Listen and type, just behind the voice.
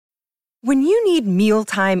When you need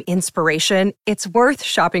mealtime inspiration, it's worth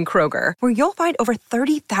shopping Kroger, where you'll find over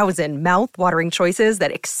 30,000 mouth-watering choices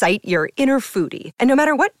that excite your inner foodie. And no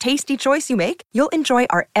matter what tasty choice you make, you'll enjoy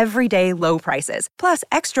our everyday low prices, plus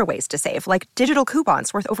extra ways to save, like digital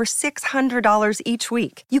coupons worth over $600 each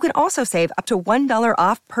week. You can also save up to $1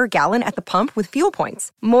 off per gallon at the pump with fuel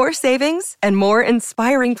points. More savings and more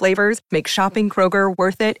inspiring flavors make shopping Kroger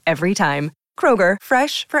worth it every time. Kroger,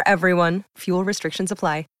 fresh for everyone. Fuel restrictions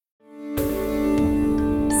apply.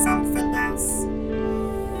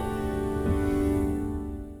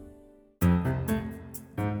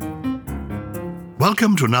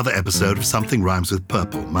 Welcome to another episode of Something Rhymes with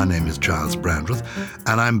Purple. My name is Giles Brandreth,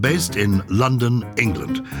 and I'm based in London,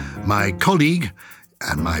 England. My colleague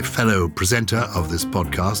and my fellow presenter of this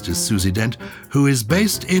podcast is Susie Dent, who is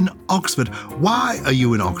based in Oxford. Why are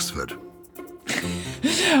you in Oxford?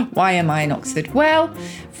 Why am I in Oxford? Well,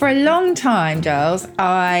 for a long time, Giles,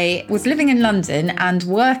 I was living in London and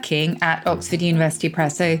working at Oxford University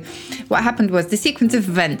Press. So what happened was the sequence of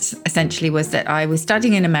events essentially was that I was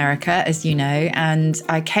studying in America, as you know, and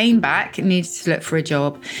I came back, needed to look for a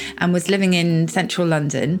job, and was living in central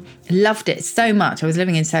London. Loved it so much. I was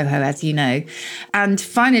living in Soho, as you know, and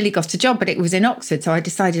finally got a job, but it was in Oxford. So I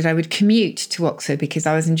decided I would commute to Oxford because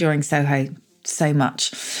I was enjoying Soho so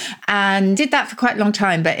much, and did that for quite a long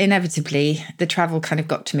time, but inevitably the travel kind of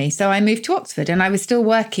got to me. So I moved to Oxford, and I was still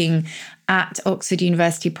working at Oxford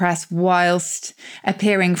University Press whilst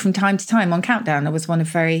appearing from time to time on Countdown. I was one of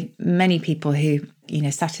very many people who, you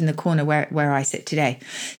know, sat in the corner where I sit today.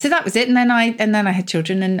 So that was it, and then I had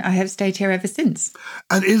children, and I have stayed here ever since.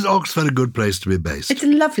 And is Oxford a good place to be based? It's a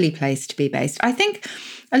lovely place to be based. I think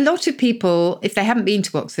a lot of people, if they haven't been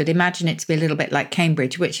to Oxford, imagine it to be a little bit like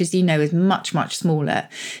Cambridge, which, as you know, is much, much smaller.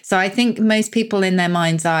 So I think most people in their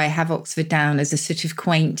mind's eye have Oxford down as a sort of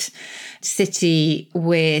quaint city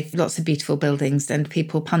with lots of beautiful buildings and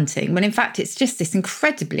people punting, when in fact it's just this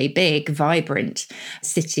incredibly big, vibrant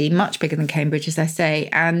city, much bigger than Cambridge, as I say,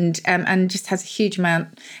 and just has a huge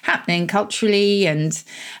amount happening culturally. And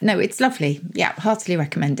no, it's lovely. Yeah, heartily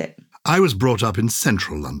recommend it. I was brought up in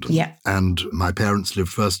central London, yeah, and my parents lived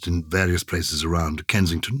first in various places around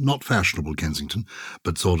Kensington, not fashionable Kensington,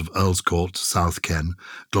 but sort of Earl's Court, South Ken,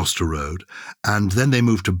 Gloucester Road, and then they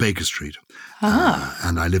moved to Baker Street.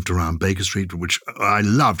 And I lived around Baker Street, which I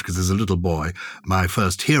loved because as a little boy, my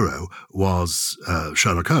first hero was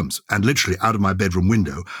Sherlock Holmes. And literally out of my bedroom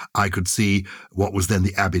window, I could see what was then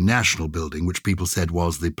the Abbey National Building, which people said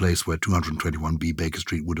was the place where 221B Baker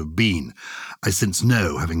Street would have been. I since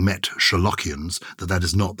know, having met Sherlockians, that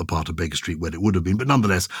is not the part of Baker Street where it would have been. But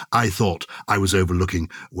nonetheless, I thought I was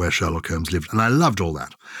overlooking where Sherlock Holmes lived. And I loved all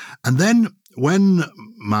that. And then when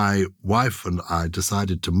my wife and I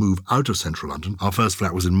decided to move out of central London, our first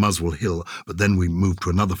flat was in Muswell Hill, but then we moved to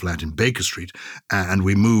another flat in Baker Street, and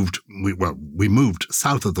we moved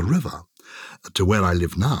south of the river to where I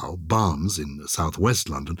live now, Barnes in southwest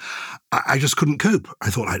London. I just couldn't cope. I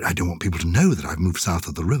thought, I don't want people to know that I've moved south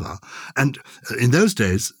of the river. And in those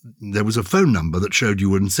days, there was a phone number that showed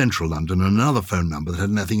you were in central London and another phone number that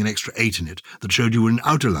had nothing, an extra 8 in it, that showed you were in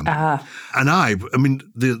outer London. And I mean,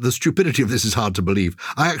 the stupidity of this is hard to believe.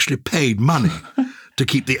 I actually paid money to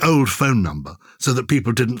keep the old phone number so that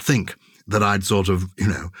people didn't think that I'd sort of,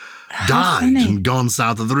 died and gone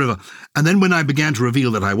south of the river. And then when I began to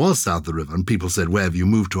reveal that I was south of the river and people said, where have you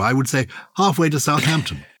moved to? I would say, halfway to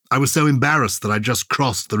Southampton. I was so embarrassed that I just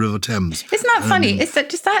crossed the River Thames. Isn't that funny? Is that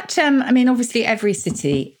just that? Obviously every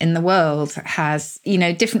city in the world has,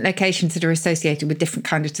 different locations that are associated with different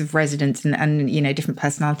kinds of residents and different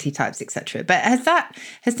personality types, etc. But has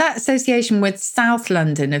that association with South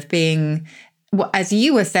London of being, as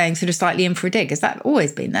you were saying, sort of slightly in for a dig, has that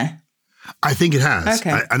always been there? I think it has.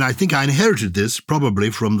 Okay. And I think I inherited this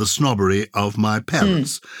probably from the snobbery of my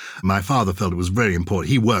parents. My father felt it was very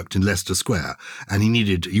important. He worked in Leicester Square and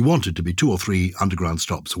he wanted to be 2 or 3 underground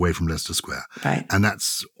stops away from Leicester Square. Right. And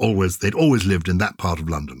they'd always lived in that part of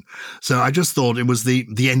London. So I just thought it was the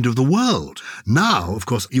end of the world. Now, of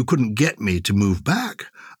course, you couldn't get me to move back.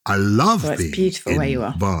 I love being beautiful in where you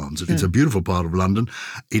are. Barnes. It's a beautiful part of London.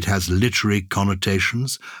 It has literary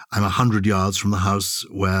connotations. I'm 100 yards from the house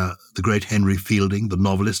where the great Henry Fielding, the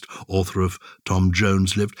novelist, author of Tom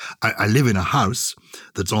Jones, lived. I live in a house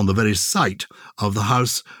that's on the very site of the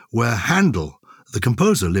house where Handel, the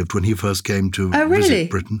composer, lived when he first came to visit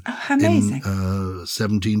Britain. Oh, how amazing. In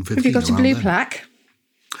 1750. Have you got a blue plaque?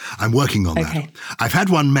 I'm working on Okay. that. I've had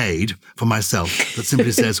one made for myself that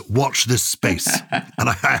simply says, watch this space.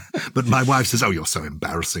 But my wife says, oh, you're so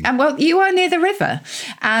embarrassing. And well, you are near the river.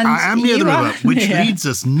 And I am near the river, which Yeah. leads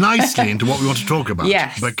us nicely into what we want to talk about.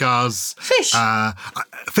 Yes. Because... Fish.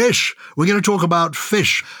 Fish. We're going to talk about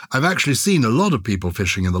fish. I've actually seen a lot of people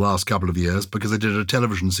fishing in the last couple of years because I did a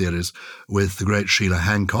television series with the great Sheila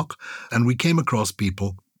Hancock, and we came across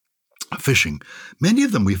people fishing. Many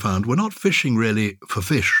of them, we found, were not fishing really for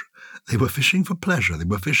fish. They were fishing for pleasure. They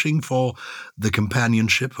were fishing for the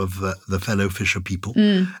companionship of the fellow fisher people.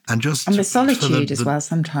 And the solitude as well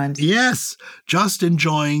sometimes. Yes, just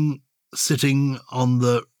enjoying sitting on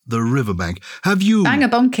the riverbank. Have you...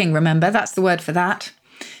 Bang-a-bonking, remember? That's the word for that.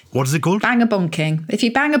 What is it called? Bang-a-bonking. If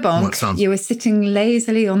you bang a bonk, you are sitting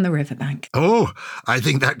lazily on the riverbank. Oh, I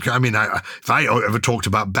think that, if I ever talked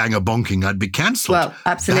about bang-a-bonking, I'd be cancelled. Well,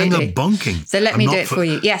 absolutely. Bang-a-bonking. So let me do it for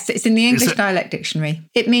you. Yes, it's in the English Dialect Dictionary.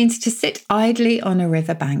 It means to sit idly on a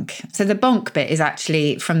riverbank. So the bonk bit is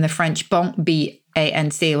actually from the French bonk,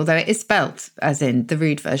 B-A-N-C, although it is spelt as in the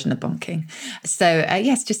rude version of bonking. So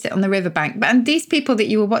yes, just sit on the riverbank. And these people that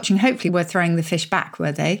you were watching hopefully were throwing the fish back,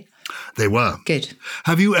 were they? They were. Good.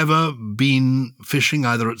 Have you ever been fishing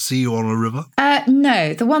either at sea or on a river?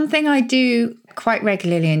 No. The one thing I do quite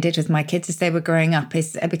regularly and did with my kids as they were growing up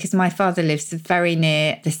is because my father lives very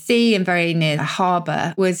near the sea and very near the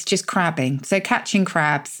harbour, was just crabbing. So catching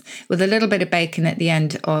crabs with a little bit of bacon at the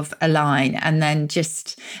end of a line and then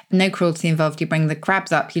just no cruelty involved. You bring the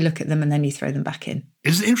crabs up, you look at them and then you throw them back in.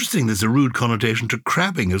 It's interesting. There's a rude connotation to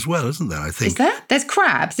crabbing as well, isn't there, I think? Is there? There's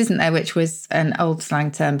crabs, isn't there, which was an old slang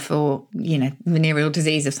term for, venereal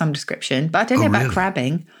disease of some description. But I don't know about really?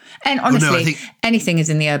 crabbing. And honestly, anything is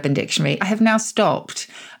in the Urban Dictionary. I have now stopped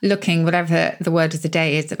looking, whatever the word of the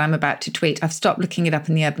day is that I'm about to tweet, I've stopped looking it up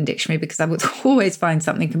in the Urban Dictionary because I would always find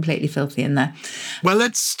something completely filthy in there. Well,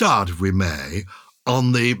 let's start, if we may,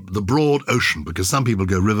 on the broad ocean, because some people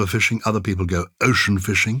go river fishing, other people go ocean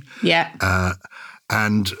fishing. Yeah.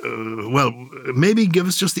 And, maybe give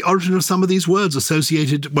us just the origin of some of these words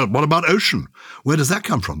associated. Well, what about ocean? Where does that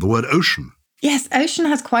come from, the word ocean? Yes, ocean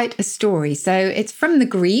has quite a story. So it's from the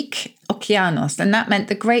Greek, okeanos, and that meant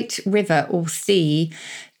the great river or sea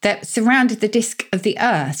that surrounded the disk of the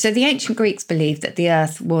earth. So the ancient Greeks believed that the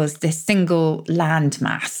earth was this single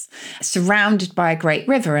landmass surrounded by a great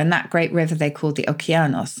river, and that great river they called the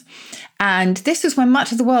okeanos. And this was when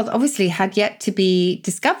much of the world obviously had yet to be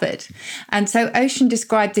discovered. And so ocean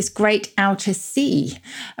described this great outer sea.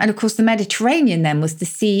 And of course, the Mediterranean then was the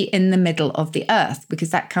sea in the middle of the earth, because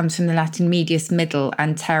that comes from the Latin medius, middle,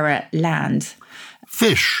 and terra, land.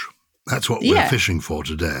 Fish. That's what we're fishing for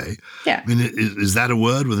today. Yeah. I mean, is that a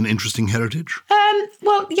word with an interesting heritage?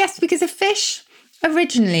 Well, yes, because a fish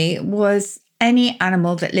originally was any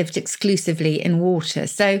animal that lived exclusively in water.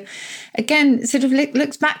 So again, sort of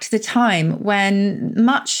looks back to the time when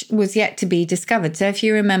much was yet to be discovered. So if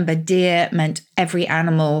you remember, deer meant every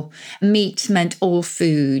animal, meat meant all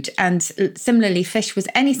food. And similarly, fish was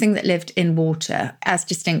anything that lived in water, as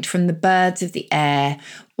distinct from the birds of the air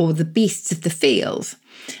or the beasts of the field.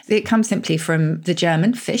 It comes simply from the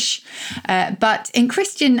German fish. But in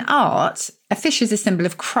Christian art, a fish is a symbol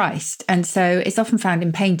of Christ. And so it's often found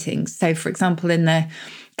in paintings. So, for example, in the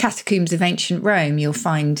catacombs of ancient Rome, you'll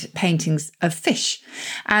find paintings of fish.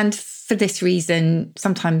 And for this reason,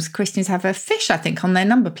 sometimes Christians have a fish, I think, on their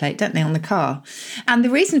number plate, don't they, on the car? And the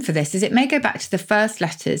reason for this is it may go back to the first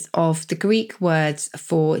letters of the Greek words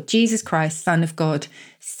for Jesus Christ, Son of God,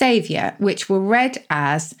 Saviour, which were read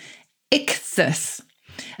as ichthus,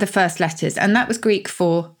 the first letters, and that was Greek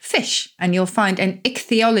for fish. And you'll find an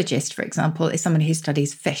ichthyologist, for example, is someone who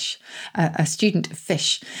studies fish, a student of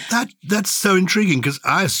fish. That's so intriguing, because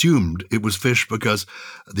I assumed it was fish because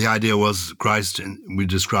the idea was Christ, we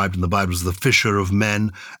described in the Bible as the fisher of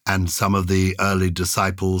men, and some of the early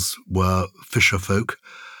disciples were fisher folk.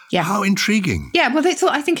 Yeah. How intriguing. Yeah, well,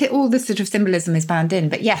 I think all the sort of symbolism is bound in.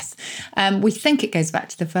 But yes, we think it goes back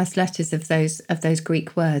to the first letters of those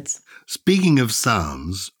Greek words. Speaking of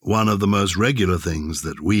sounds, one of the most regular things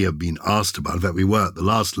that we have been asked about, in fact, we were at the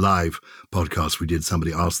last live podcast we did,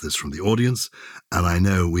 somebody asked this from the audience, and I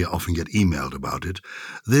know we often get emailed about it.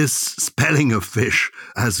 This spelling of fish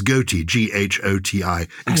as Ghoti, G-H-O-T-I.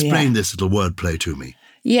 Explain this little wordplay to me.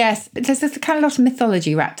 Yes, there's a kind of lot of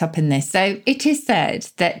mythology wrapped up in this. So it is said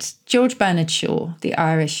that George Bernard Shaw, the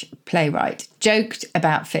Irish playwright, joked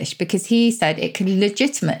about fish because he said it could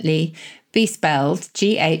legitimately be spelled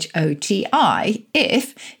G-H-O-T-I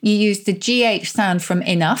if you use the G-H sound from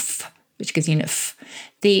enough, which gives you enough,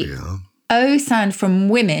 the O sound from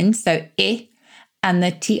women, so I, and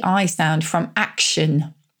the T-I sound from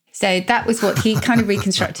action. So that was what he kind of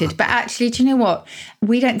reconstructed. But actually, do you know what?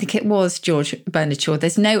 We don't think it was George Bernard Shaw.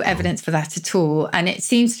 There's no evidence for that at all. And it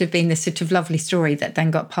seems to have been this sort of lovely story that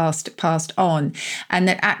then got passed on. And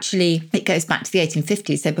that actually it goes back to the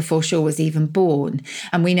 1850s, so before Shaw was even born.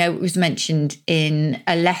 And we know it was mentioned in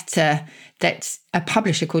a letter that a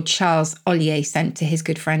publisher called Charles Ollier sent to his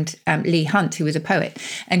good friend Leigh Hunt, who was a poet.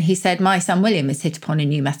 And he said, "My son William has hit upon a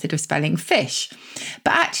new method of spelling fish."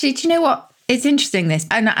 But actually, do you know what? It's interesting this.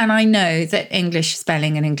 And I know that English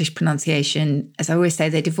spelling and English pronunciation, as I always say,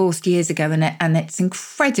 they divorced years ago, and it's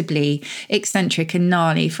incredibly eccentric and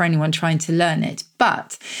gnarly for anyone trying to learn it.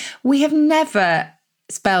 But we have never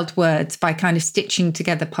spelled words by kind of stitching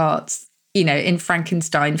together parts, in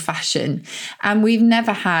Frankenstein fashion. And we've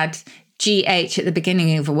never had GH at the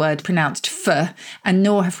beginning of a word pronounced F, and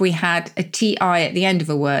nor have we had a TI at the end of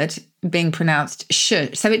a word being pronounced sh.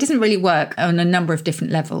 So it doesn't really work on a number of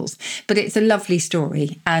different levels, but it's a lovely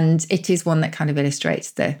story. And it is one that kind of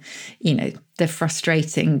illustrates the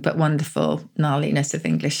frustrating but wonderful gnarliness of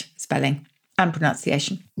English spelling and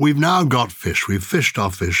pronunciation. We've now got fish. We've fished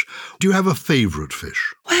our fish. Do you have a favourite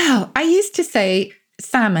fish? Well, I used to say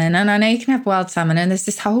salmon, and I know you can have wild salmon, and there's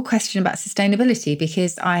this whole question about sustainability,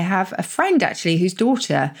 because I have a friend actually whose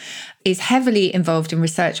daughter is heavily involved in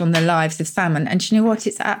research on the lives of salmon, and you know what,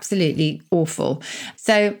 it's absolutely awful.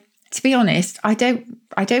 So to be honest, I don't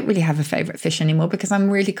really have a favourite fish anymore, because I'm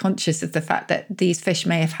really conscious of the fact that these fish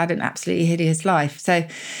may have had an absolutely hideous life. So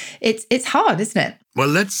it's hard, isn't it? Well,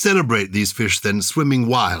 let's celebrate these fish then swimming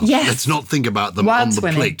wild. Yes. Let's not think about them wild on the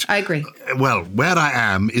swimming. plate. I agree. Well, where I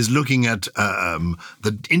am is looking at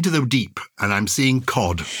into the deep, and I'm seeing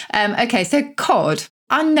cod. Okay, so cod.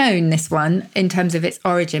 Unknown, this one, in terms of its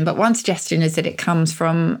origin, but one suggestion is that it comes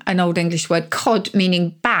from an Old English word, cod,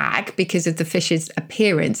 meaning bag, because of the fish's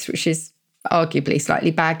appearance, which is arguably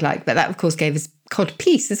slightly bag-like. But that, of course, gave us cod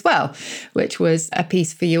piece as well, which was a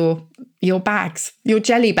piece for your bags, your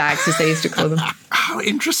jelly bags, as they used to call them. How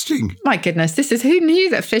interesting. My goodness, who knew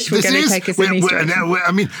that fish were going to take us in these directions?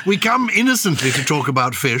 I mean, we come innocently to talk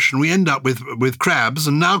about fish, and we end up with crabs,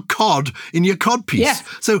 and now cod in your cod piece. Yeah.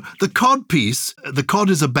 So the cod piece, the cod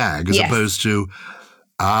is a bag as Yes. opposed to...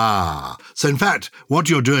 So in fact, what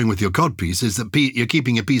you're doing with your cod piece is that you're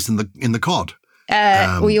keeping a piece in the cod.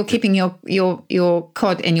 Or you're keeping your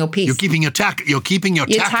cod in your piece. You're keeping your tackle. You're keeping your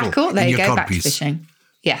tackle. There in you your go. cod Back piece. to fishing.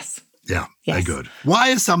 Yes. Yeah, Yes. very good. Why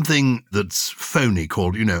is something that's phony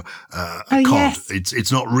called, a cod? Yes.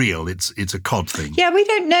 It's not real. It's a cod thing. Yeah, we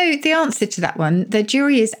don't know the answer to that one. The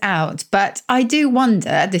jury is out, but I do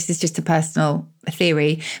wonder, this is just a personal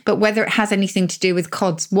theory, but whether it has anything to do with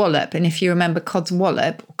cod's wallop. And if you remember cod's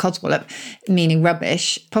wallop, meaning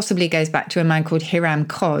rubbish, possibly goes back to a man called Hiram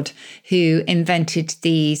Cod, who invented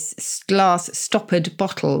these glass stoppered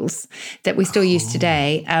bottles that we still use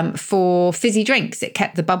today for fizzy drinks. It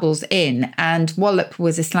kept the bubbles in, and wallop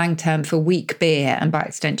was a slang term for weak beer, and by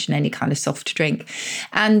extension any kind of soft drink.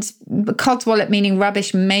 And cod's wallop meaning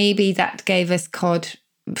rubbish, maybe that gave us cod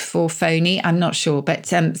for phony. I'm not sure, but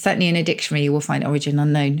certainly in a dictionary you will find origin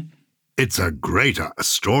unknown. It's a great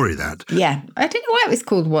story, that. Yeah, I don't know why it was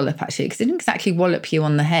called wallop, actually, because it didn't exactly wallop you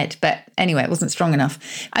on the head. But anyway, it wasn't strong enough.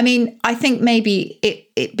 I mean, I think maybe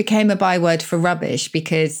it became a byword for rubbish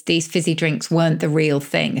because these fizzy drinks weren't the real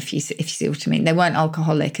thing, if you see what I mean. They weren't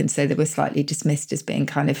alcoholic, and so they were slightly dismissed as being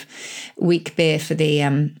kind of weak beer for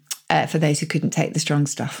those who couldn't take the strong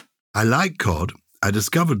stuff. I like cod. I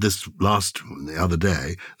discovered the other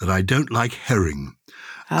day that I don't like herring.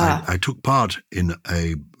 I took part in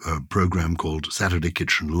a program called Saturday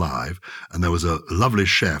Kitchen Live, and there was a lovely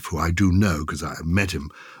chef who I do know because I met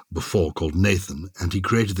him before, called Nathan, and he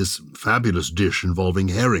created this fabulous dish involving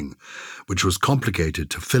herring, which was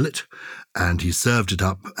complicated to fillet, and he served it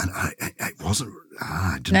up, and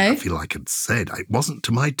I didn't feel like I'd said it wasn't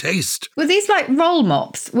to my taste. Were these like roll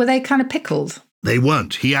mops? Were they kind of pickled? They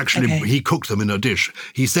weren't. He actually, Okay. he cooked them in a dish.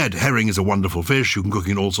 He said herring is a wonderful fish. You can cook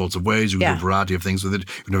it in all sorts of ways. You can do a variety of things with it.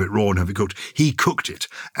 You can have it raw and have it cooked. He cooked it,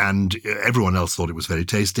 and everyone else thought it was very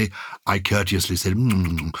tasty. I courteously said,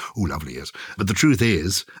 lovely, yes. But the truth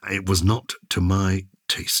is, it was not to my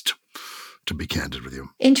taste, to be candid with you.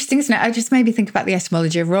 Interesting, isn't it? I just made me think about the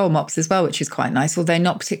etymology of roll mops as well, which is quite nice, although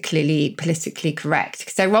not particularly politically correct.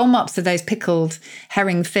 So roll mops are those pickled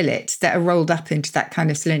herring fillets that are rolled up into that kind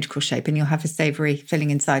of cylindrical shape, and you'll have a savoury filling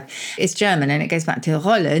inside. It's German, and it goes back to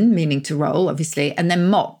rollen, meaning to roll, obviously, and then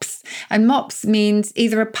mops. And mops means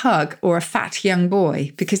either a pug or a fat young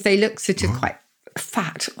boy, because they look sort of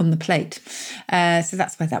fat on the plate. So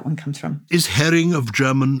that's where that one comes from. Is herring of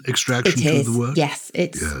German extraction to the word? Yes,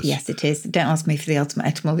 yes, it is. Don't ask me for the ultimate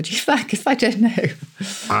etymology of that because I don't know.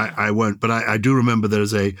 I won't, but I do remember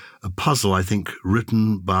there's a puzzle, I think,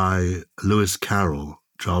 written by Lewis Carroll,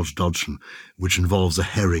 Charles Dodgson, which involves a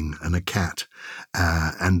herring and a cat,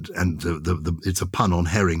 and it's a pun on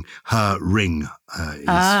herring. Her ring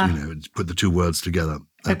is, put the two words together.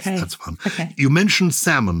 That's fun. Okay. You mentioned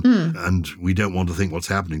salmon, and we don't want to think what's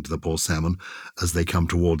happening to the poor salmon as they come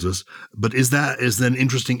towards us. But is there an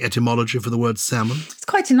interesting etymology for the word salmon? It's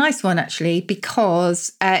quite a nice one, actually,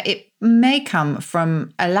 because it may come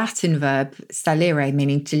from a Latin verb, salire,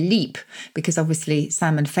 meaning to leap, because obviously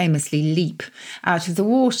salmon famously leap out of the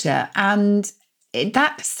water. And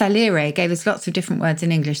that salire gave us lots of different words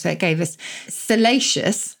in English. So it gave us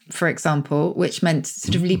salacious, for example, which meant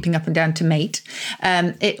sort of leaping up and down to mate.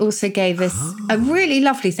 It also gave us a really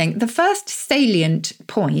lovely thing. The first salient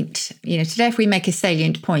point, today if we make a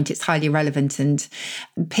salient point, it's highly relevant and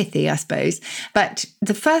pithy, I suppose. But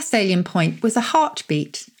the first salient point was a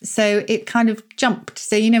heartbeat. So it kind of jumped.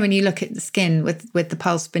 So, when you look at the skin with the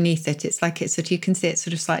pulse beneath it, it's like you can see it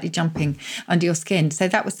sort of slightly jumping under your skin. So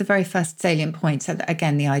that was the very first salient point. So that,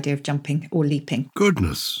 again, the idea of jumping or leaping.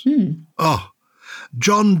 Goodness. Oh,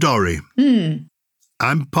 John Dory.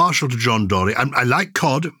 I'm partial to John Dory. I like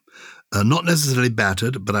cod, not necessarily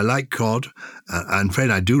battered, but I like cod. I'm afraid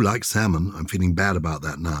I do like salmon. I'm feeling bad about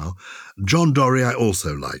that now. John Dory I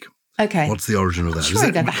also like. Okay. What's the origin of that? Sure,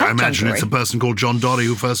 I imagine it's a person called John Dory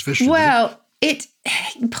who first fished it. Well, it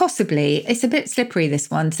possibly, it's a bit slippery, this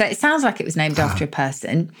one. So it sounds like it was named after a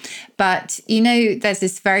person. But, there's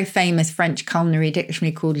this very famous French culinary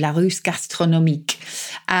dictionary called Larousse Gastronomique.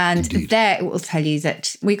 And there it will tell you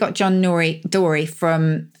that we got John Dory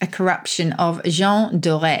from a corruption of Jean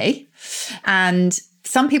Doré. And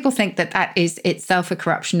some people think that is itself a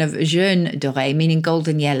corruption of jaune doré, meaning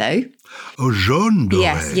golden yellow. Oh, jaune doré.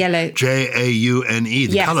 Yes, yellow. Jaune,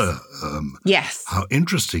 the colour. Yes. How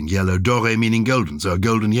interesting. Yellow, doré meaning golden, so a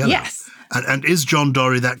golden yellow. Yes. And is John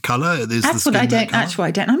Dory that colour? That's what I don't.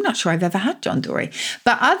 Actually, I'm not sure I've ever had John Dory.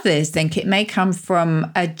 But others think it may come from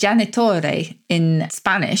a janitore in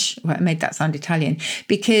Spanish. Well, it made that sound Italian.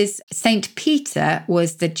 Because St. Peter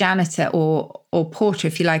was the janitor or porter,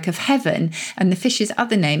 if you like, of heaven. And the fish's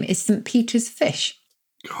other name is St. Peter's fish.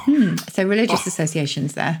 So religious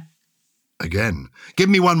associations there. Again, give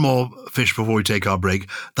me one more fish before we take our break.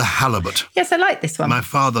 The halibut. Yes, I like this one. My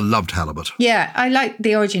father loved halibut. Yeah, I like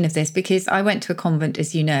the origin of this because I went to a convent,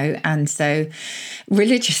 as you know, and so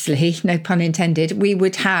religiously, no pun intended, we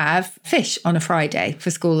would have fish on a Friday for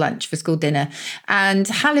school lunch, for school dinner. And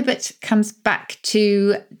halibut comes back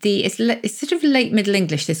to it's sort of late Middle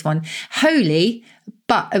English, this one, holy,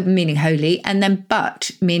 but meaning holy, and then but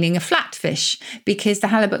meaning a flat fish, because the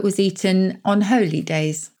halibut was eaten on holy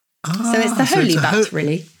days. So it's the holy butt,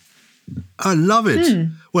 really. I love it.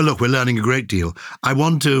 Well, look, we're learning a great deal. I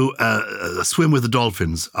want to swim with the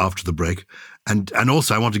dolphins after the break. And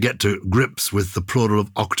also I want to get to grips with the plural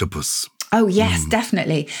of octopus. Oh, yes,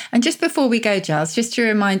 definitely. And just before we go, Giles, just to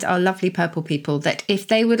remind our lovely purple people that if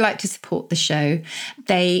they would like to support the show,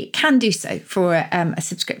 they can do so for a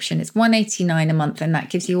subscription. It's $1.89 a month, and that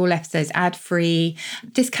gives you all episodes ad-free,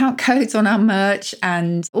 discount codes on our merch,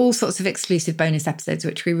 and all sorts of exclusive bonus episodes,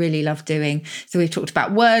 which we really love doing. So we've talked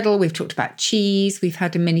about Wordle, we've talked about cheese, we've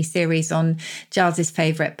had a mini-series on Giles's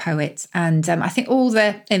favourite poets, and I think all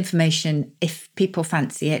the information, if people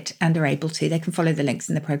fancy it and are able to, they can follow the links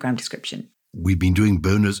in the programme description. We've been doing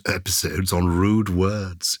bonus episodes on rude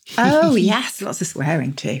words. Oh, yes, lots of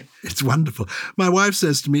swearing too. It's wonderful. My wife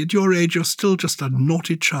says to me, at your age, you're still just a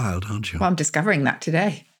naughty child, aren't you? Well, I'm discovering that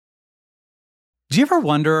today. Do you ever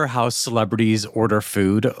wonder how celebrities order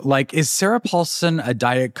food? Like, is Sarah Paulson a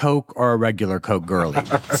Diet Coke or a regular Coke girlie?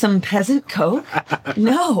 Some peasant Coke?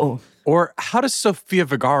 No. Or how does Sofia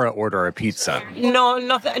Vergara order a pizza? No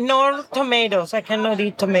tomatoes. I cannot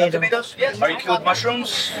eat tomatoes. Yes. Are you cool with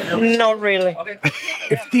mushrooms? Not really.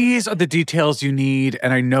 If these are the details you need,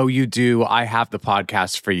 and I know you do, I have the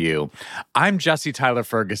podcast for you. I'm Jesse Tyler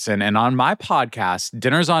Ferguson, and on my podcast,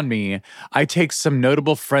 Dinners on Me, I take some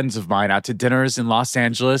notable friends of mine out to dinners in Los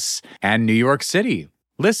Angeles and New York City.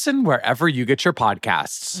 Listen wherever you get your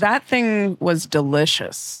podcasts. That thing was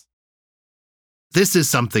delicious. This is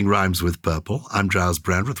Something Rhymes with Purple. I'm Giles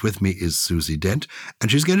Brandreth. With me is Susie Dent,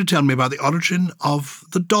 and she's going to tell me about the origin of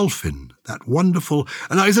the dolphin, that wonderful...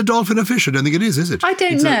 And is a dolphin a fish? I don't think it is it? I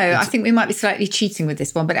don't know. I think we might be slightly cheating with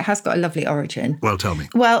this one, but it has got a lovely origin. Well, tell me.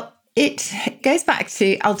 Well, it goes back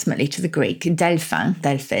ultimately to the Greek,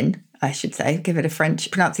 delphin, I should say, give it a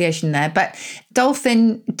French pronunciation there. But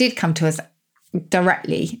dolphin did come to us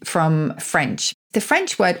directly from French. The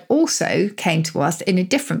French word also came to us in a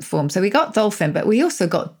different form. So we got dolphin, but we also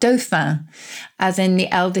got dauphin, as in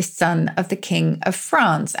the eldest son of the King of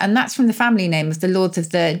France. And that's from the family name of the Lords of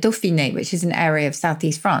the Dauphiné, which is an area of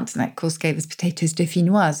southeast France. And that, of course, gave us potatoes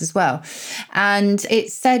dauphinoises as well. And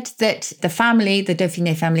it said that the family, the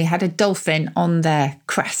Dauphiné family, had a dolphin on their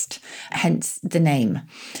crest, hence the name.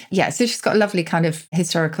 Yeah, so it's just got a lovely kind of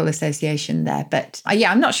historical association there. But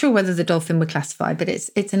I'm not sure whether the dolphin would classify, but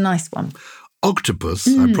it's a nice one. Octopus,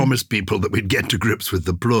 I promised people that we'd get to grips with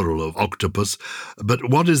the plural of octopus. But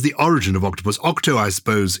what is the origin of octopus? Octo, I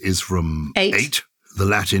suppose, is from eight. The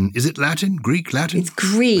Latin, is it Latin? Greek, Latin? It's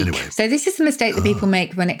Greek. Anyway. So this is the mistake that people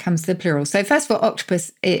make when it comes to the plural. So first of all,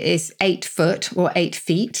 octopus is 8 foot or 8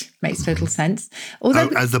 feet. Makes total sense. Although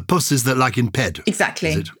as the puss is that like in ped.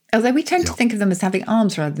 Exactly. Although we tend to think of them as having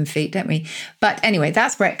arms rather than feet, don't we? But anyway,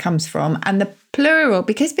 that's where it comes from. And the plural,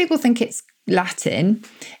 because people think it's Latin,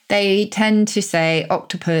 they tend to say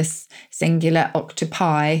octopus, singular,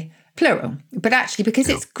 octopi, plural. But actually, because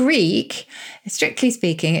it's Greek, strictly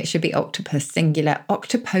speaking, it should be octopus, singular,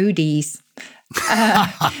 octopodes.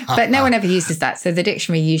 But no one ever uses that. So the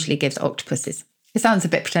dictionary usually gives octopuses. It sounds a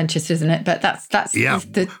bit pretentious, doesn't it? But that's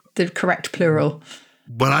the correct plural.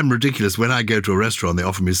 Well, I'm ridiculous. When I go to a restaurant, they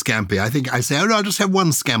offer me scampi. I say, oh, no, I'll just have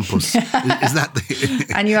one scampus. Is that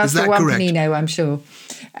the And you ask for one correct? panino, I'm sure.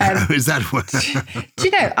 Is that what? Do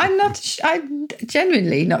you know, I'm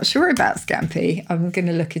genuinely not sure about scampi. I'm going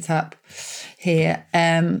to look it up here.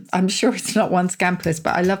 I'm sure it's not one scampus,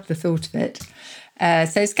 but I love the thought of it.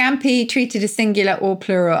 So scampi, treated as singular or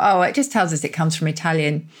plural. Oh, it just tells us it comes from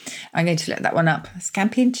Italian. I'm going to look that one up.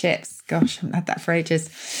 Scampi and chips. Gosh, I haven't had that for ages.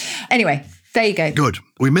 Anyway, there you go. Good.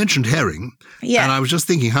 We mentioned herring. Yeah. And I was just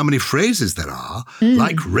thinking how many phrases there are,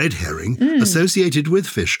 like red herring, associated with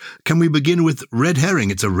fish. Can we begin with red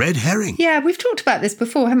herring? It's a red herring. Yeah, we've talked about this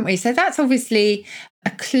before, haven't we? So that's obviously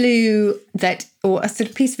a clue that, or a sort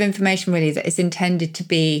of piece of information really that is intended to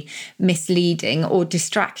be misleading or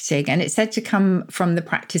distracting. And it's said to come from the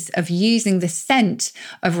practice of using the scent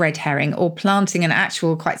of red herring or planting an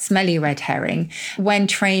actual quite smelly red herring when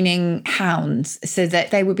training hounds so that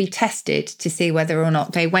they would be tested to see whether or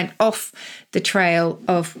not they went off the trail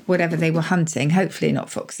of whatever they were hunting, hopefully not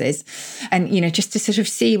foxes, and, just to sort of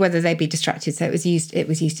see whether they'd be distracted. So it was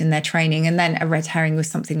used in their training. And then a red herring was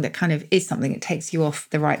something that kind of is something that takes you off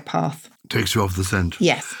the right path. Takes you off the scent.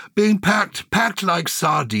 Yes. Being packed like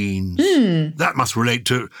sardines. That must relate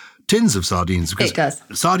to tins of sardines. Because it does.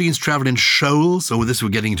 Sardines travel in shoals. So this, we're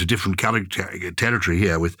getting into different territory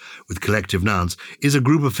here with collective nouns. Is a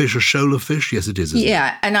group of fish a shoal of fish? Yes, it is.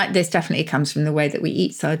 Yeah, and this definitely comes from the way that we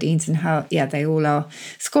eat sardines and how, they all are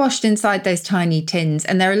squashed inside those tiny tins.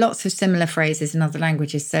 And there are lots of similar phrases in other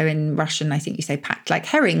languages. So in Russian, I think you say packed like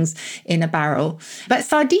herrings in a barrel. But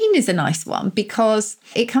sardine is a nice one because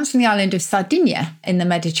it comes from the island of Sardinia in the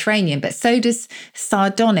Mediterranean, but so does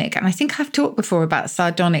sardonic. And I think I've talked before about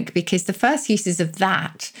sardonic because the first uses of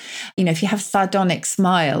that, if you have a sardonic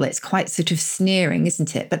smile, it's quite sort of sneering,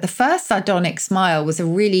 isn't it? But the first sardonic smile was a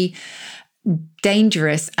really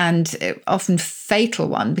dangerous and often fatal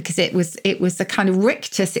one because it was a kind of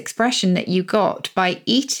rictus expression that you got by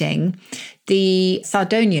eating the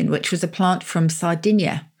sardonian, which was a plant from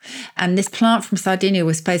Sardinia. And this plant from Sardinia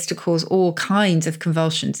was supposed to cause all kinds of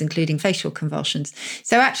convulsions, including facial convulsions.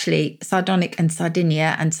 So actually, sardonic and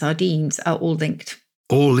Sardinia and sardines are all linked.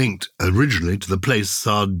 All linked originally to the place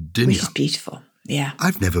Sardinia. Which is beautiful. Yeah.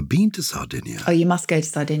 I've never been to Sardinia. Oh, you must go to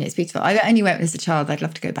Sardinia. It's beautiful. I only went as a child. I'd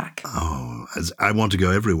love to go back. Oh, I want to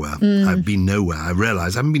go everywhere. I've been nowhere. I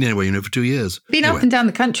realise I haven't been anywhere, for 2 years. Been up and down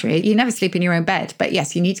the country. You never sleep in your own bed. But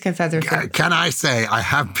yes, you need to go further afield. Can I say I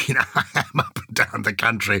am up and down the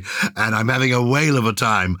country and I'm having a whale of a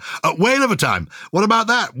time. A whale of a time. What about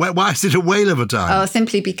that? Why is it a whale of a time? Oh,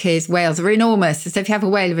 simply because whales are enormous. So if you have a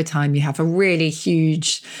whale of a time, you have a really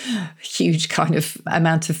huge kind of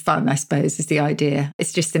amount of fun, I suppose, is the idea.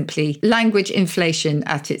 It's just simply language inflation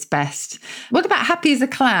at its best. What about happy as a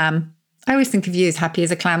clam? I always think of you as happy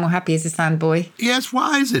as a clam or happy as a sandboy. Yes,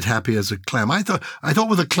 why is it happy as a clam? I thought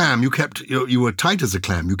with a clam you were tight as a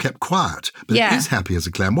clam, you kept quiet. But it is happy as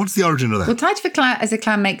a clam. What's the origin of that? Well, tight as a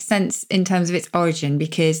clam makes sense in terms of its origin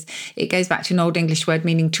because it goes back to an Old English word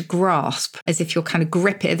meaning to grasp, as if you're kind of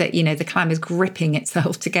gripping, that the clam is gripping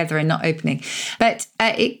itself together and not opening. But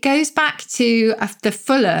it goes back to the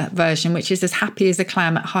fuller version, which is as happy as a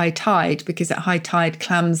clam at high tide, because at high tide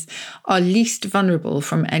clams are least vulnerable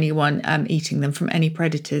from anyone eating them, from any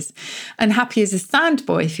predators. And Happy as a Sand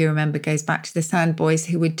Boy, if you remember, goes back to the sand boys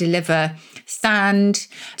who would deliver sand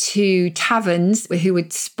to taverns, who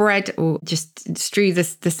would spread or just strew the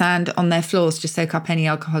sand on their floors to soak up any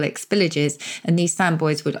alcoholic spillages. And these sand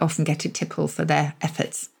boys would often get a tipple for their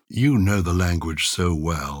efforts. You know the language so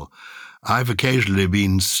well. I've occasionally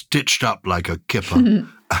been stitched up like a kipper.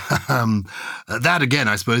 That, again,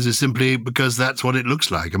 I suppose, is simply because that's what it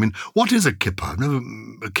looks like. I mean, what is a kipper?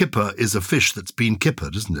 A kipper is a fish that's been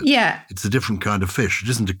kippered, isn't it? Yeah. It's a different kind of fish. It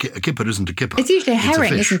isn't a kipper isn't a kipper. It's usually a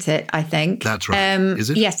herring, fish. isn't it, I think? That's right.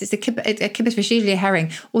 Is it? Yes, it's a kipper. A kipper's fish, usually a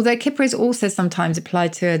herring. Although kipper is also sometimes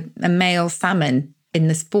applied to a male salmon in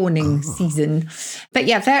the spawning season. But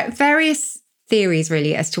yeah, various theories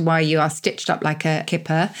really as to why you are stitched up like a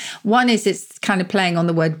kipper. One is it's kind of playing on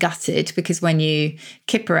the word gutted, because when you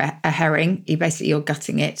kipper a herring, you're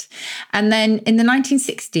gutting it. And then in the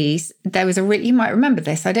 1960s, there was you might remember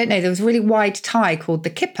this, I don't know, there was a really wide tie called the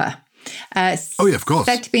kipper. Oh, yeah, of course.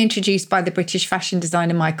 Said to be introduced by the British fashion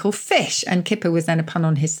designer Michael Fish, and kipper was then a pun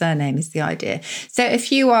on his surname, is the idea. So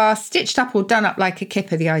if you are stitched up or done up like a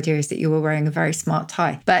kipper, the idea is that you were wearing a very smart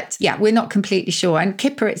tie. But yeah, we're not completely sure. And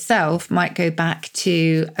kipper itself might go back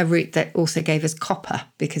to a root that also gave us copper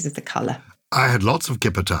because of the colour. I had lots of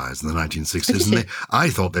kipper ties in the 1960s, and I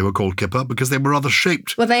thought they were called kipper because they were rather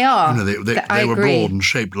shaped. Well, they are. You know, they were broad and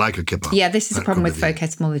shaped like a kipper. Yeah, this is the problem with folk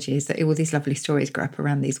etymology, is that all these lovely stories grow up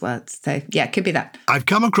around these words. So yeah, it could be that. I've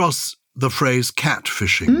come across the phrase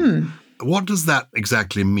catfishing. What does that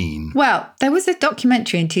exactly mean? Well, there was a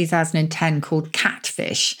documentary in 2010 called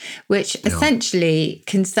Catfish, which essentially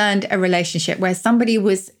concerned a relationship where somebody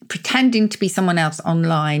was pretending to be someone else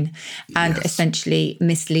online and essentially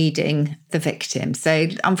misleading the victim. So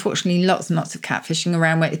unfortunately, lots and lots of catfishing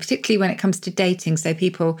around, particularly when it comes to dating. So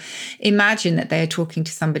people imagine that they are talking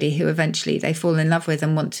to somebody who eventually they fall in love with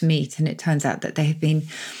and want to meet, and it turns out that they have been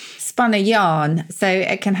spun a yarn. So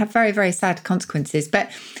it can have very, very sad consequences. But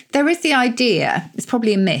there is the idea, it's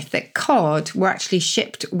probably a myth, that cod were actually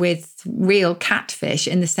shipped with real catfish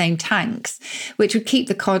in the same tanks, which would keep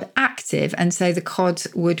the cod active. And so the cod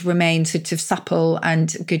would remain sort of supple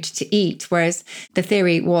and good to eat. Whereas the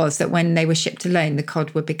theory was that when they were shipped alone, the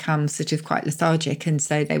cod would become sort of quite lethargic, and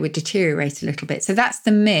so they would deteriorate a little bit. So that's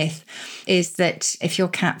the myth, is that if you're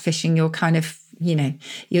catfishing, you're kind of, you know,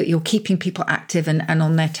 you're keeping people active and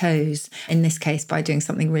on their toes, in this case, by doing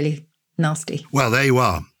something really nasty. Well, there you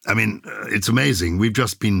are. I mean, it's amazing. We've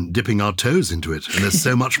just been dipping our toes into it, and there's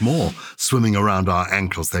so much more swimming around our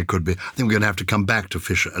ankles there could be. I think we're going to have to come back to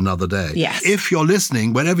fish another day. Yes. If you're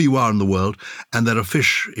listening, wherever you are in the world, and there are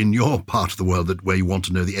fish in your part of the world where you want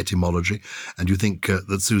to know the etymology, and you think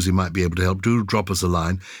that Susie might be able to help, do drop us a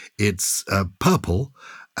line. It's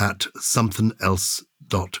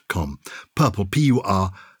purple@somethingelse.com. Purple,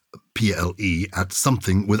 P-U-R-P-L-E, at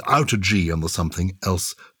something without a G on the something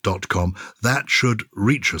else.com. That should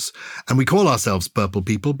reach us. And we call ourselves Purple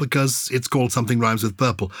People because it's called Something Rhymes with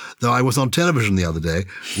Purple. Though I was on television the other day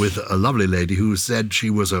with a lovely lady who said she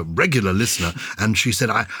was a regular listener, and she said,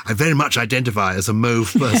 I very much identify as a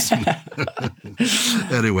mauve person.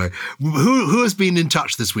 Anyway, who has been in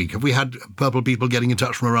touch this week? Have we had Purple People getting in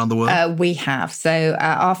touch from around the world? We have. So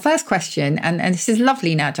our first question, and this is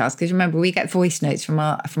lovely now, Giles, because remember, we get voice notes from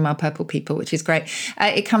our Purple People, which is great.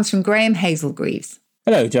 It comes from Graham Hazelgreaves.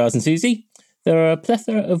 Hello, Giles and Susie. There are a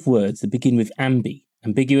plethora of words that begin with ambi,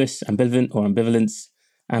 ambiguous, ambivalent or ambivalence,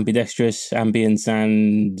 ambidextrous, ambience,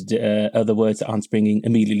 and other words that aren't springing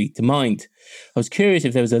immediately to mind. I was curious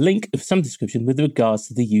if there was a link of some description with regards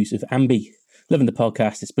to the use of ambi. Loving the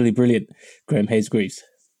podcast. It's really brilliant. Graham Hazelgreaves.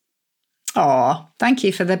 Oh, thank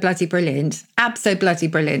you for the bloody brilliant. Abso-bloody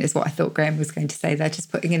brilliant is what I thought Graham was going to say there, just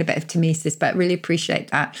putting in a bit of Temesis, but really appreciate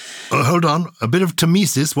that. Hold on. A bit of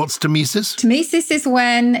Temesis. What's Temesis? Temesis is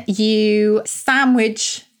when you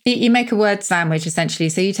sandwich, you make a word sandwich, essentially.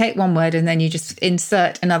 So you take one word and then you just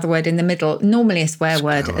insert another word in the middle, normally a swear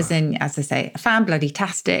word, as in, as I say,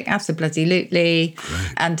 fan-bloody-tastic, abso-bloody-lutely,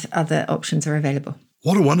 and other options are available.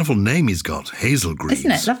 What a wonderful name he's got, Hazelgreaves.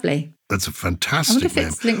 Isn't it lovely? That's a fantastic name. I wonder if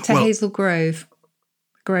it's linked to Hazel Grove.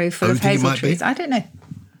 Grove full of hazel trees. I don't know.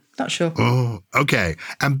 Not sure. Oh, okay.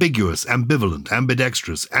 Ambiguous, ambivalent,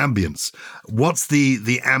 ambidextrous, ambience. What's the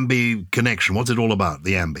ambi connection? What's it all about,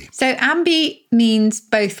 the ambi? So ambi means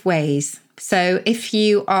both ways. So if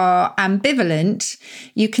you are ambivalent,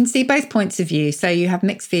 you can see both points of view. So you have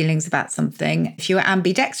mixed feelings about something. If you're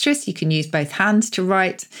ambidextrous, you can use both hands to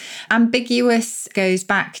write. Ambiguous goes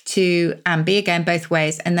back to ambi, again, both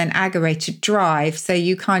ways, and then agere to drive. So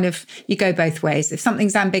you go both ways. If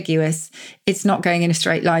something's ambiguous, it's not going in a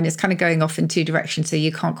straight line. It's kind of going off in two directions, so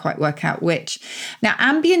you can't quite work out which. Now,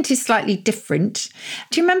 ambient is slightly different.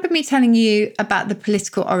 Do you remember me telling you about the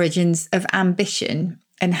political origins of ambition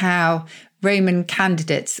and how Roman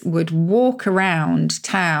candidates would walk around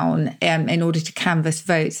town in order to canvass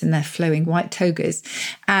votes in their flowing white togas?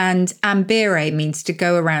 And ambire means to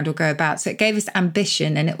go around or go about. So it gave us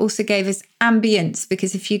ambition, and it also gave us ambience,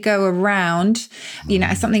 because if you go around,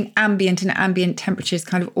 something ambient, and ambient temperature is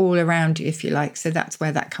kind of all around you, if you like. So that's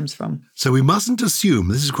where that comes from. So we mustn't assume,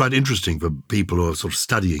 this is quite interesting for people who are sort of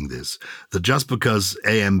studying this, that just because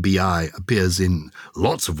AMBI appears in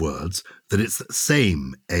lots of words, that it's the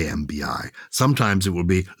same AMBI. Sometimes it will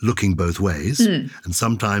be looking both ways, and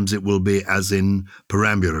sometimes it will be as in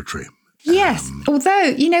perambulatory. Yes, although,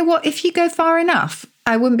 you know what, if you go far enough,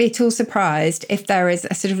 I wouldn't be at all surprised if there is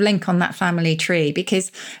a sort of link on that family tree,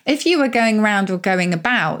 because if you were going around or going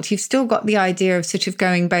about, you've still got the idea of sort of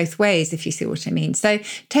going both ways, if you see what I mean. So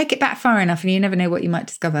take it back far enough and you never know what you might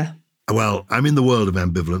discover. Well, I'm in the world of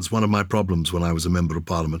ambivalence. One of my problems when I was a member of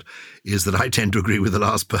Parliament is that I tend to agree with the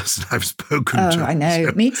last person I've spoken to. Oh, I know.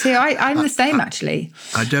 So Me too. I'm the same, actually.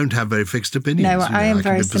 I don't have very fixed opinions. No, I am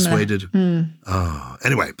very similar. I can be persuaded.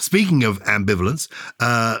 Anyway, speaking of ambivalence,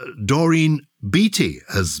 Doreen Beattie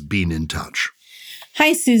has been in touch.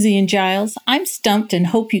 Hi, Susie and Giles. I'm stumped and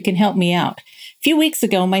hope you can help me out. A few weeks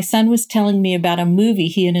ago, my son was telling me about a movie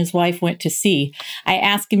he and his wife went to see. I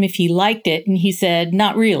asked him if he liked it, and he said,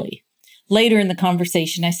 not really. Later in the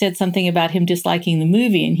conversation, I said something about him disliking the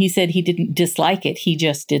movie, and he said he didn't dislike it, he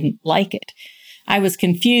just didn't like it. I was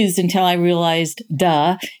confused until I realized,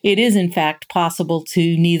 it is in fact possible to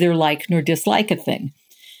neither like nor dislike a thing.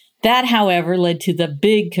 That, however, led to the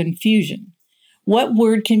big confusion. What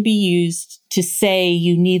word can be used to say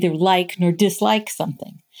you neither like nor dislike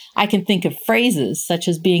something? I can think of phrases such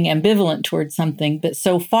as being ambivalent towards something, but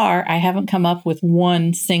so far I haven't come up with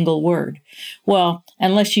one single word. Well,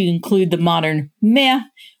 unless you include the modern meh,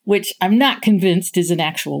 which I'm not convinced is an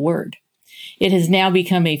actual word. It has now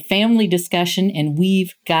become a family discussion and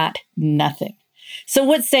we've got nothing. So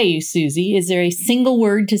what say you, Susie? Is there a single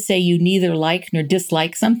word to say you neither like nor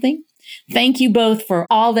dislike something? Thank you both for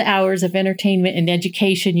all the hours of entertainment and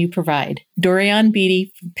education you provide. Dorian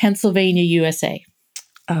Beattie from Pennsylvania, USA.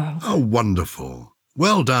 Oh, wonderful.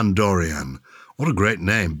 Well done, Dorian. What a great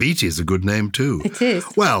name. Beattie is a good name too. It is.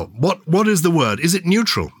 Well, what is the word? Is it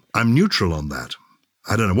neutral? I'm neutral on that.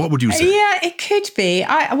 I don't know. What would you say? Yeah, it could be.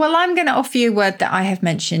 I'm going to offer you a word that I have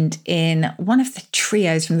mentioned in one of the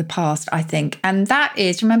trios from the past, I think. And that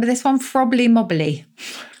is, remember this one, frobly mobbly.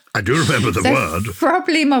 I do remember the word.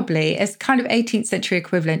 Frobly mobbly is kind of 18th century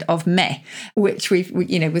equivalent of meh, which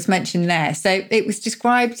was mentioned there. So it was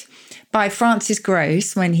described by Francis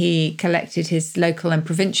Gross when he collected his local and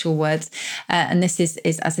provincial words. And this is,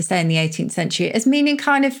 as I say, in the 18th century, as meaning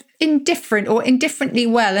kind of indifferent or indifferently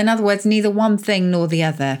well. In other words, neither one thing nor the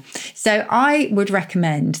other. So I would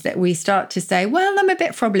recommend that we start to say, well, I'm a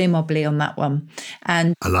bit frobly mobbly on that one.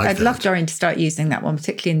 And I'd love Doreen to start using that one,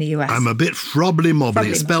 particularly in the US. I'm a bit frobly mobbly.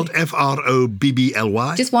 It's spelled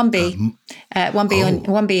F-R-O-B-B-L-Y. Just one B. One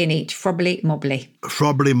B in each. Frobly mobbly.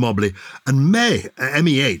 Frobly mobbly. And meh,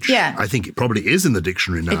 M-E-H. Yeah. I think it probably is in the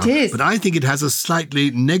dictionary now. It is. But I think it has a slightly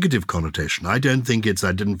negative connotation. I don't think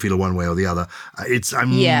I didn't feel one way or the other. I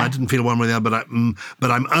didn't feel one way or the other,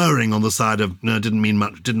 but I'm erring on the side of, no, it didn't mean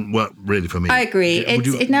much, didn't work really for me. I agree.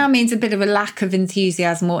 It now means a bit of a lack of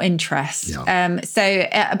enthusiasm or interest. Yeah.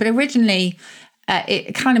 But originally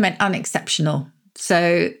it kind of meant unexceptional.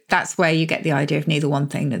 So that's where you get the idea of neither one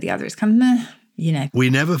thing nor the other. It's kind of meh, We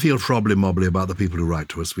never feel frobly mobbly about the people who write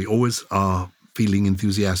to us. We always are feeling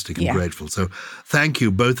enthusiastic and grateful. So thank you,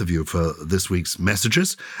 both of you, for this week's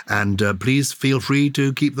messages. And please feel free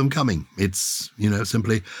to keep them coming. It's,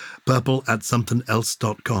 simply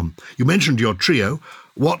purple@somethingelse.com. You mentioned your trio.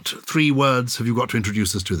 What 3 words have you got to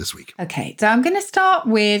introduce us to this week? Okay, so I'm going to start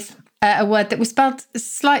with a word that was spelled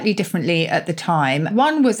slightly differently at the time.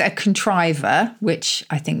 One was a contriver, which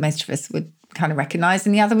I think most of us would kind of recognise,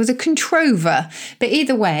 and the other was a controver. But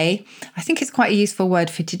either way, I think it's quite a useful word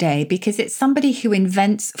for today because it's somebody who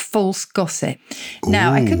invents false gossip.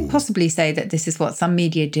 Now, I couldn't possibly say that this is what some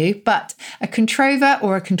media do, but a controver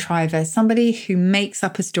or a contriver, somebody who makes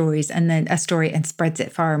up a story and spreads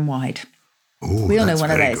it far and wide. Oh, we all know that's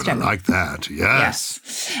one of very those, good. I don't we? like that. Yes.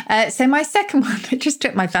 So my second one, it just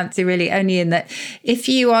took my fancy really, only in that if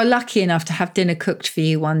you are lucky enough to have dinner cooked for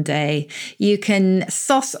you one day, you can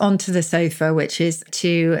soss onto the sofa, which is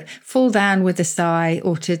to fall down with a sigh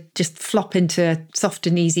or to just flop into a soft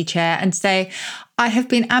and easy chair and say, I have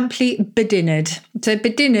been amply bedinnered. So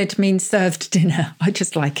bedinnered means served dinner. I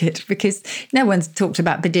just like it because no one's talked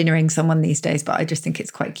about bedinnering someone these days, but I just think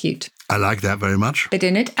it's quite cute. I like that very much.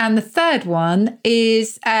 Bedinnered. And the third one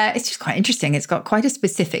is, it's just quite interesting. It's got quite a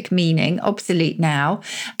specific meaning, obsolete now.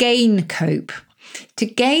 Gain cope. To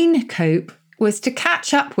gain cope was to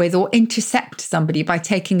catch up with or intercept somebody by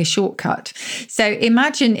taking a shortcut. So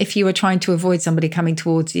imagine if you were trying to avoid somebody coming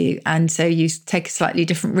towards you, and so you take a slightly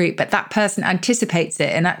different route, but that person anticipates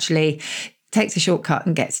it and actually takes a shortcut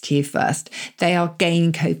and gets to you first. They are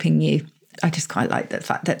gain coping you. I just quite like the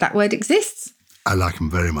fact that that word exists. I like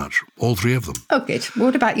them very much. All three of them. Oh, good.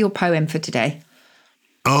 What about your poem for today?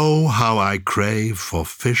 Oh, how I crave for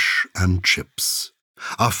fish and chips,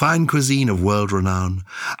 a fine cuisine of world renown.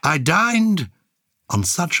 I dined on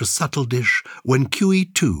such a subtle dish when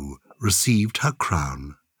QE2 received her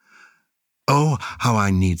crown. Oh, how I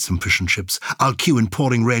need some fish and chips. I'll queue in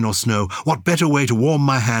pouring rain or snow. What better way to warm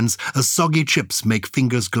my hands as soggy chips make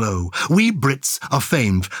fingers glow? We Brits are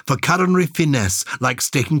famed for culinary finesse, like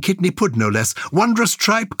steak and kidney pud no less, wondrous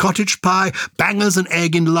tripe, cottage pie, bangers and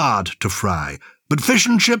egg in lard to fry. But fish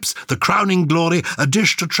and chips, the crowning glory, a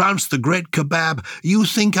dish to trounce the great kebab. You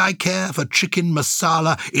think I care for chicken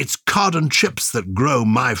masala? It's cod and chips that grow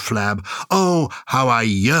my flab. Oh, how I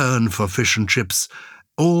yearn for fish and chips,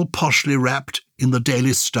 all poshly wrapped in the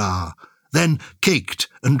Daily Star, then caked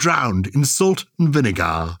and drowned in salt and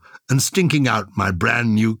vinegar, and stinking out my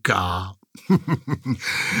brand new car.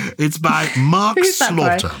 It's by Mark Who's that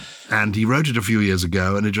Slaughter, by? and he wrote it a few years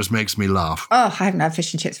ago, and it just makes me laugh. Oh, I haven't had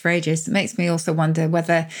fish and chips for ages. It makes me also wonder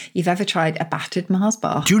whether you've ever tried a battered Mars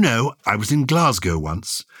bar. Do you know, I was in Glasgow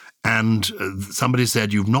once, and somebody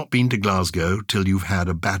said, you've not been to Glasgow till you've had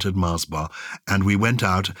a battered Mars bar. And we went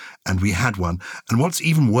out and we had one. And what's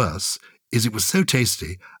even worse is it was so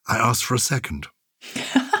tasty, I asked for a second.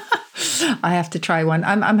 I have to try one.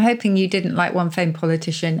 I'm hoping you didn't, like one famed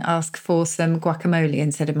politician, ask for some guacamole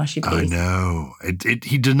instead of mushy peas. I know.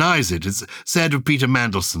 He denies it. It's said of Peter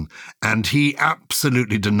Mandelson, and he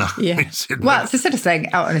absolutely denies it. Well, it's the sort of thing,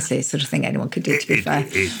 honestly, it's the sort of thing anyone could do, to be fair.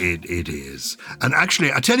 It is. And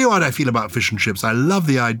actually, I tell you what I feel about fish and chips. I love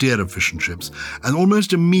the idea of fish and chips, and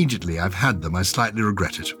almost immediately I've had them, I slightly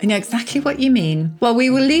regret it. I know exactly what you mean. Well, we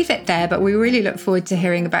will leave it there, but we really look forward to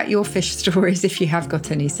hearing about your fish stories if you have got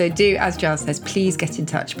any. So do, as Giles says, please get in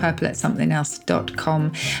touch,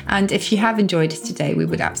 purple@somethingelse.com. And if you have enjoyed us today, we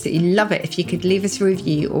would absolutely love it if you could leave us a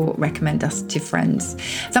review or recommend us to friends.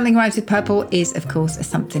 Something Rhymes with Purple is, of course, a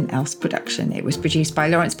Something Else production. It was produced by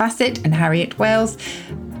Lawrence Bassett and Harriet Wales.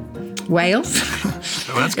 Oh,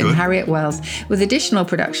 that's good. And Harriet Wells, with additional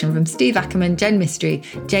production from Steve Ackerman, Jen Mystery,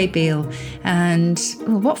 Jay Beale, and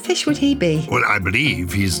what fish would he be? Well, I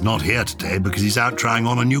believe he's not here today because he's out trying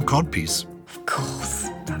on a new codpiece. Of course,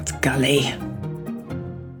 that's Gully.